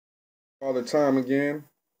Father Time again.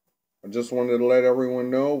 I just wanted to let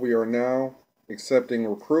everyone know we are now accepting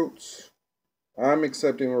recruits. I'm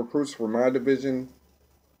accepting recruits for my division.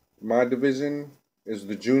 My division is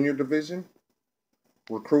the junior division.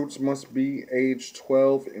 Recruits must be age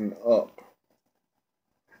 12 and up.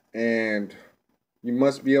 And you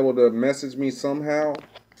must be able to message me somehow.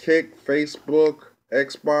 Kick, Facebook,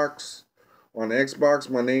 Xbox. On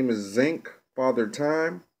Xbox, my name is Zinc Father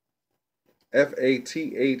Time.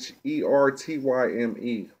 FATHERTYME.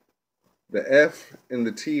 The F and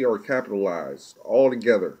the T are capitalized all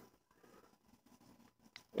together.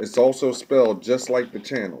 It's also spelled just like the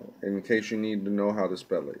channel, in case you need to know how to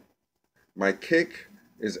spell it. My kick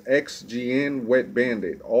is XGN Wet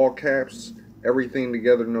Bandit, all caps, everything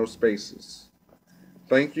together, no spaces.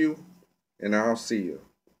 Thank you, and I'll see you.